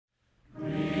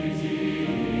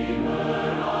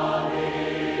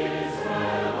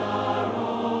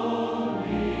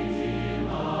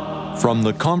From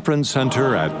the Conference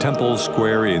Center at Temple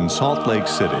Square in Salt Lake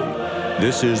City,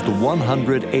 this is the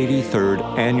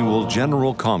 183rd Annual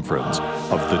General Conference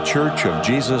of the Church of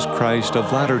Jesus Christ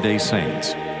of Latter-day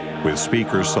Saints, with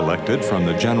speakers selected from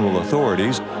the general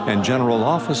authorities and general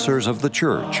officers of the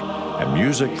church, and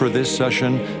music for this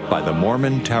session by the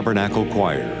Mormon Tabernacle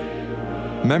Choir.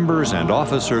 Members and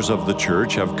officers of the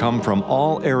church have come from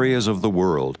all areas of the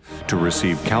world to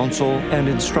receive counsel and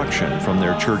instruction from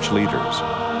their church leaders.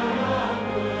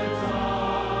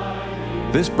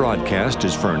 This broadcast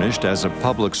is furnished as a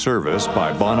public service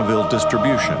by Bonneville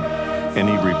Distribution.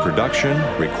 Any reproduction,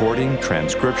 recording,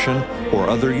 transcription, or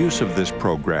other use of this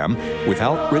program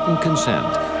without written consent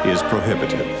is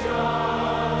prohibited.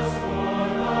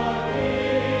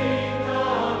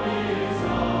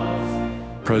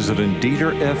 President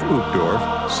Dieter F.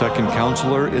 Uchtdorf, second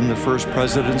counselor in the First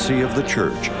Presidency of the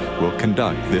Church, will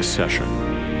conduct this session.